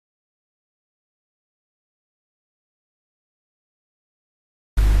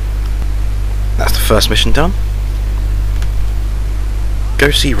first mission done.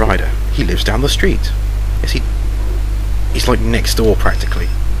 Go see Ryder. He lives down the street. Is he? He's like next door practically.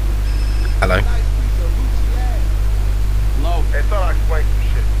 Hello. Hello. Hey, thought I'd explain some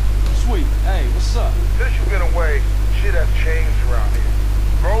shit. Sweet. Hey, what's up? Since you've been away, shit has changed around here.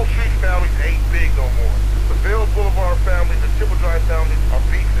 Grove Street families ain't big no more. The Vale Boulevard families and Triple Drive families are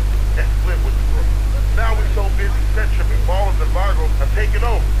beefing and split with the group. Now we're so busy, set-tripping ballers and Vagos have taken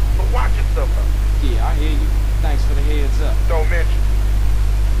over. So watch yourself out. Yeah, I hear you. Thanks for the heads up. Don't mention.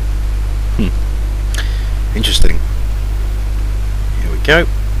 Interesting. Here we go.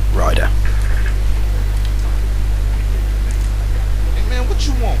 Ryder. Hey man, what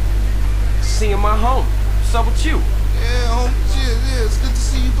you want? Seeing my home. What's up with you? Yeah, homie. Yeah, it's good to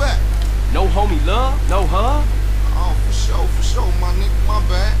see you back. No homie love? No hug? Oh, for sure, my nigga. My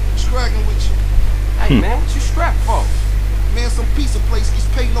bad. Scragging with you. Hey man, what you strapped for? Man, some pizza place keeps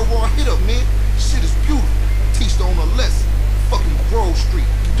paying over our hit up, man. Shit is beautiful. Teach the owner a lesson. Fucking Grove Street.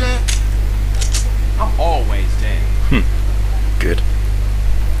 You down? I'm always down. Good.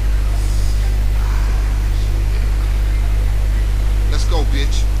 Let's go,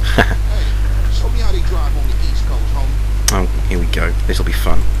 bitch. Hey, show me how they drive on the East Coast, homie. Oh, here we go. This'll be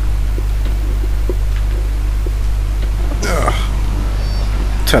fun. Ugh.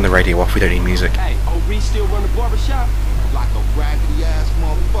 Turn the radio off. We don't need music. Hey, OB still run the barbershop? Like a raggedy ass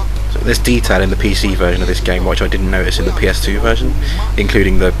motherfucker. So there's detail in the PC version of this game, which I didn't notice in the PS2 version,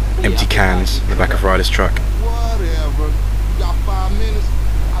 including the empty cans in the back of Ryder's truck. Whatever. You got 5 minutes?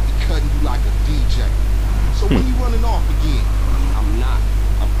 I'll be cutting you like a DJ. So when you running off again? I'm not.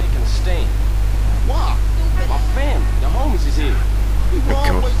 I'm taking a stand. Why? My family, the homies is here. We were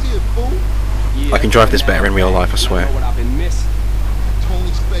always here, fool. Yeah, I can drive this better in real life, I swear. What I've been missing. Don't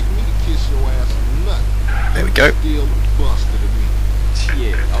expect me to kiss your ass or nothing. There we go. Still busted to me.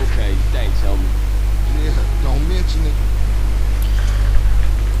 Yeah, okay, thanks, homie. Yeah, don't mention it.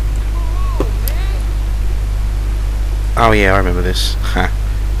 Oh yeah, I remember this. Ha.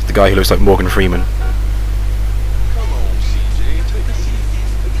 It's the guy who looks like Morgan Freeman.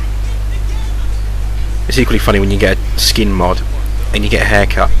 It's equally funny when you get a skin mod and you get a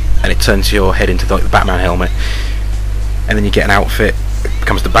haircut and it turns your head into like the Batman helmet, and then you get an outfit, it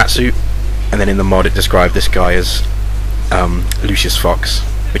becomes the Batsuit, and then in the mod it described this guy as Lucius Fox,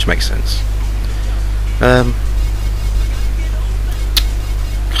 which makes sense.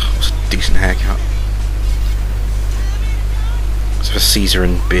 What's a decent haircut? Let's have a Caesar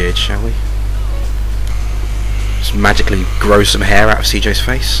and beard, shall we? Just magically grow some hair out of CJ's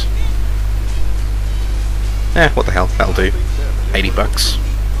face. What the hell, that'll do. $80.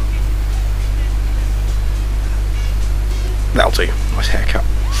 That'll do. Nice haircut.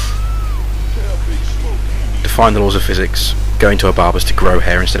 Define the laws of physics. Go into a barber's to grow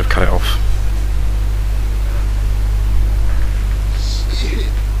hair instead of cut it off. Shit,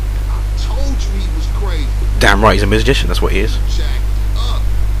 I told you he was crazy. Damn right, he's a magician, that's what he is. Jacked up.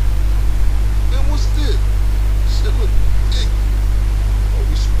 Man, what's this? Shit look thick. No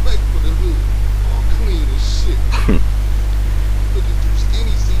respect for the hood. All clean as shit. Look at you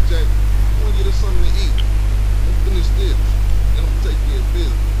skinny, CJ. I want to get us something to eat. I'm finish this, and I'm take care of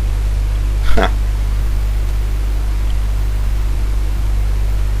business. Huh.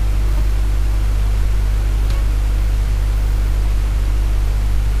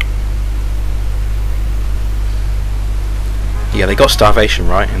 Yeah, they got starvation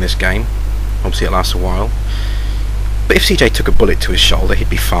right in this game. Obviously it lasts a while. But if CJ took a bullet to his shoulder, he'd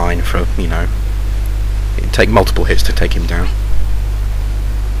be fine for, you know... It'd take multiple hits to take him down.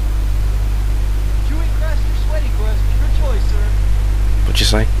 What'd you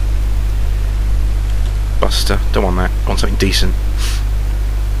say? Buster. Don't want that. I want something decent.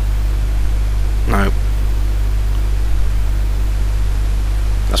 No.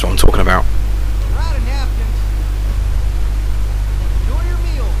 That's what I'm talking about.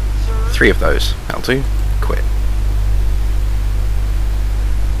 3 of those. That'll do. Quit.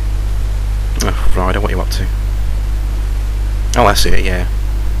 Oh, Ryder, what are you up to? Oh, that's it, yeah.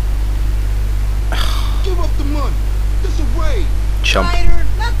 Give up the money. This a raid. Chump. Ryder,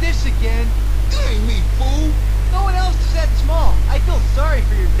 not this again. It ain't me, fool. No one else is that small. I feel sorry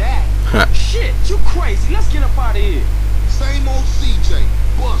for your dad. Shit, you crazy. Let's get up out of here. Same old CJ.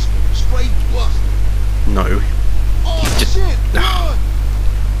 Buster. Straight buster. No. Oh, shit. Run.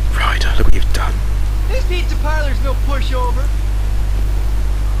 Ryder, look what you've done. This pizza parlor's no pushover.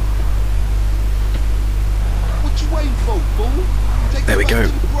 What you waiting for, fool? Take There we go. to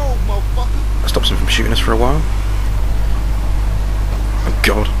the Grove, motherfucker. That stops them from shooting us for a while. Oh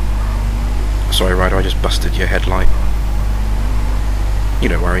god. Sorry Ryder, I just busted your headlight. You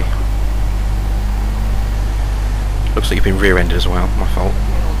don't worry. Looks like you've been rear-ended as well. My fault.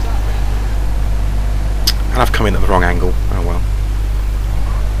 And I've come in at the wrong angle. Oh well.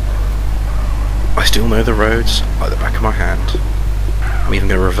 I still know the roads like the back of my hand. I'm even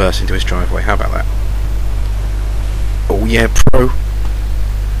going to reverse into his driveway. How about that? Oh yeah, pro.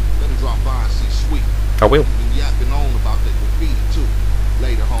 Let me drop by and see Sweet. I will. Been yapping on about that graffiti too.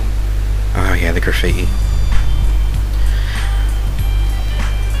 Later, homie. Oh yeah, the graffiti.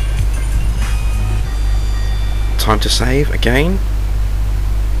 Time to save again.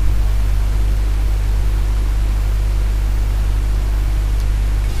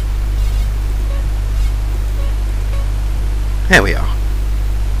 There we are.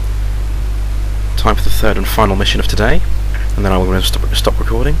 Time for the third and final mission of today, and then I will stop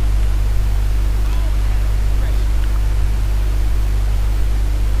recording.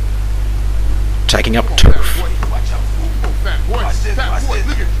 Taking up turf. Look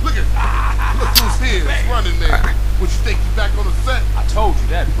who's here, running there. What you think, you back on the set? I told you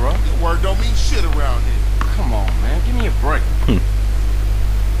that, bro. Your word don't mean shit around here. Come on, man, give me a break. You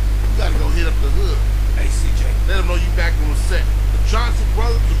gotta go hit up the hood. Hey, CJ, let them know you back on the set. The Johnson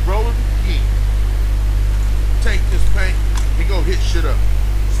brothers are rolling again. Take this paint and go hit shit up.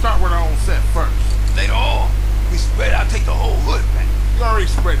 Start with our own set first. Later on, we spread out, take the whole hood back. You already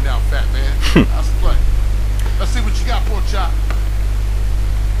spreading out, fat man. That's play. Let's see what you got, poor chop.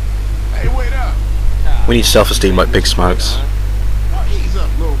 Hey, wait up. We need self-esteem like Big Smokes. Oh, ease up,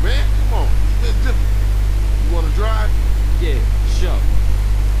 little man. Come on. It's different. You want to drive? Yeah, sure.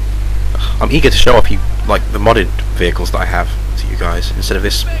 I'm eager to show off you like the modded vehicles that I have to you guys instead of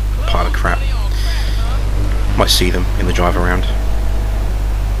this pile of crap. Might see them in the drive around.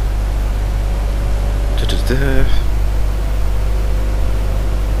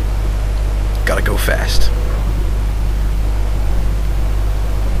 Gotta go fast.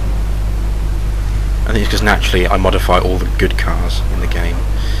 I think it's because naturally I modify all the good cars in the game.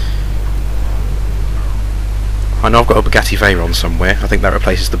 I know I've got a Bugatti Veyron somewhere. I think that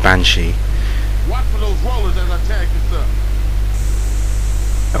replaces the Banshee. Watch for those rollers as I tag this up.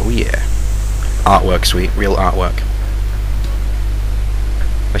 Oh yeah. Artwork, sweet. Real artwork.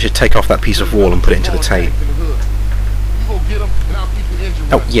 I should take off that piece of wall and put it into the tape.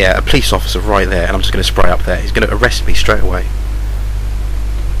 Oh yeah, a police officer right there, and I'm just going to spray up there. He's going to arrest me straight away.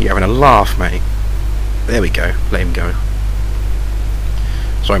 You're having a laugh, mate. There we go. Let him go.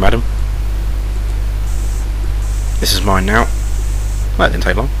 Sorry, madam. This is mine now. That didn't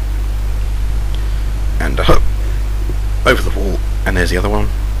take long. And over the wall, and there's the other one.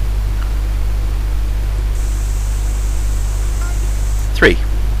 3.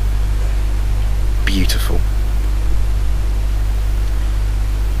 Beautiful.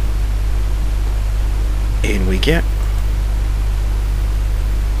 In we get.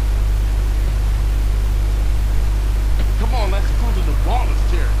 Come on, let's cruise to the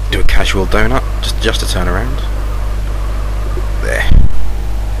ballers chair. Do a casual donut, just to turn around. There.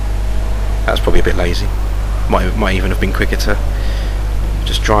 That's probably a bit lazy. Might even have been quicker to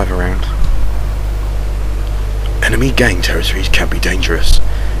just drive around. Enemy gang territories can be dangerous.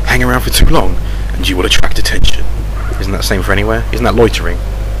 Hang around for too long and you will attract attention. Isn't that the same for anywhere? Isn't that loitering?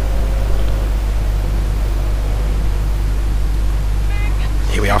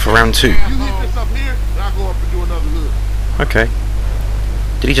 Here we are for round 2. You hit this up here, and I'll go up and do another hood. Okay.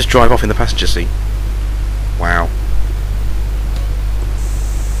 Did he just drive off in the passenger seat? Wow.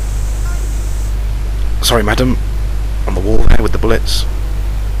 Sorry, madam. On the wall there with the bullets.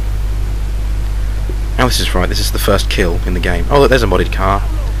 Oh, this is right. This is the first kill in the game. Oh, look, there's a modded car.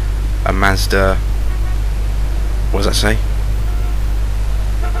 A Mazda... What does that say?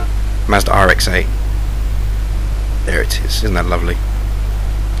 Mazda RX-8. There it is. Isn't that lovely?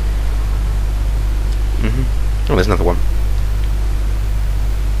 Oh, there's another one.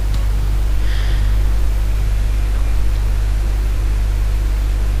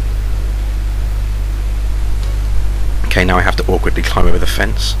 Okay, now I have to awkwardly climb over the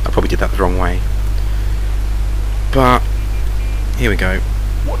fence. I probably did that the wrong way. But here we go.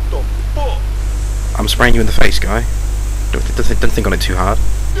 What the fuck? I'm spraying you in the face, guy. Don't think on it too hard.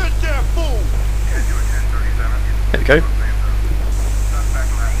 Get that fool! There we go.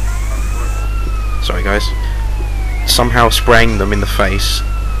 Sorry, guys. Somehow spraying them in the face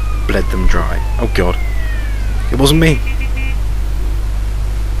bled them dry. Oh god. It wasn't me.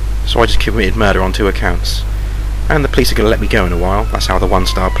 So I just committed murder on 2 accounts. And the police are going to let me go in a while. That's how the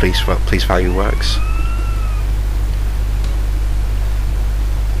 1-star police value works.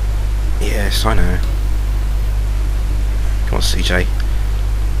 Yes, I know. Come on, CJ.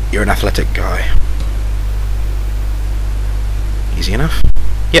 You're an athletic guy. Easy enough.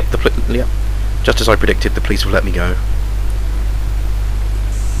 Yep, yep. Just as I predicted, the police will let me go.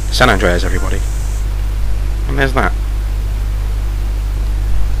 San Andreas, everybody. And there's that.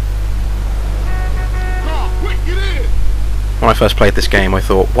 When I first played this game, I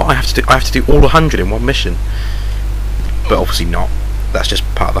thought, what I have to do? I have to do all 100 in one mission. But obviously not. That's just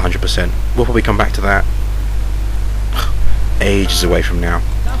part of the 100%. We'll probably come back to that ages away from now.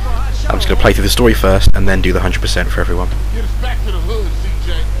 I'm just going to play through the story first and then do the 100% for everyone. Get us back to the hood,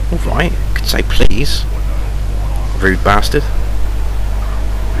 CJ. Alright, could say please. Rude bastard.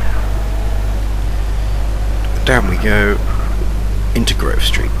 Down we go into Grove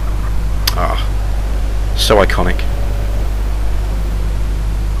Street. Ah, so iconic.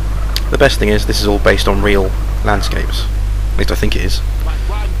 The best thing is, this is all based on real landscapes. At least I think it is.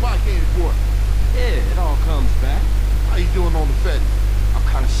 Yeah, it all comes back. How you doing on the Fed? I'm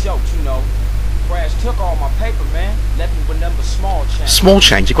kind of shocked, you know. Crash took all my paper, man. Left me with number small change. Small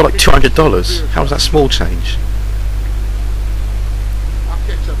change? You've got like $200. How is that small change? I'll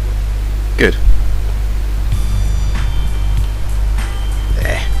catch up with you. Good.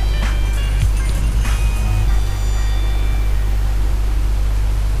 There.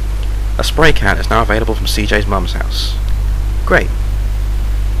 A spray can is now available from CJ's mum's house. Great.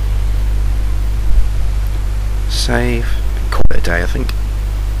 Save. Call it a day, I think.